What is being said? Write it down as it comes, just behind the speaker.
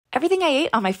everything I ate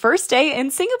on my first day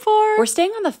in Singapore. We're staying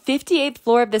on the 58th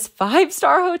floor of this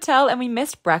 5-star hotel and we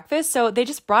missed breakfast, so they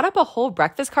just brought up a whole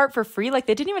breakfast cart for free. Like,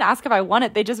 they didn't even ask if I want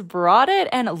it. They just brought it,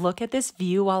 and look at this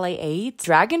view while I ate.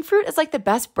 Dragon fruit is like the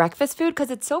best breakfast food because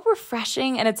it's so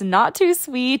refreshing and it's not too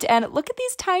sweet. And look at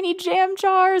these tiny jam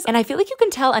jars. And I feel like you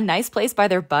can tell a nice place by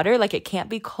their butter. Like, it can't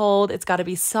be cold. It's got to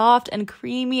be soft and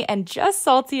creamy and just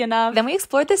salty enough. Then we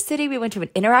explored the city. We went to an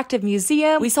interactive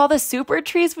museum. We saw the super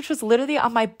trees, which was literally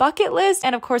on my bucket list.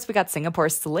 And of course, we got Singapore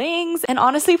slings. And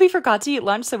honestly, we forgot to eat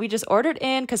lunch, so we just ordered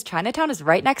in because Chinatown is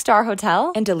right next to our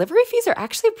hotel. And delivery fees are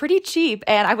actually pretty cheap.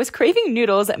 And I was craving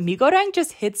noodles. Mee goreng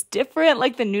just hits different.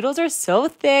 Like, the noodles are so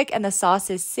thick and the sauce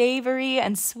is savory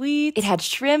and sweet. It had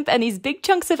shrimp and these big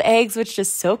chunks of eggs, which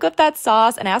just soak up that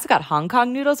sauce. And I also got Hong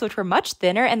Kong noodles, which were much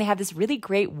thinner, and they have this really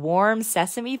great warm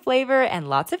sesame flavor and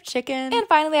lots of chicken. And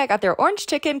finally, I got their orange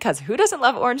chicken because who doesn't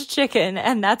love orange chicken?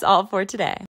 And that's all for today.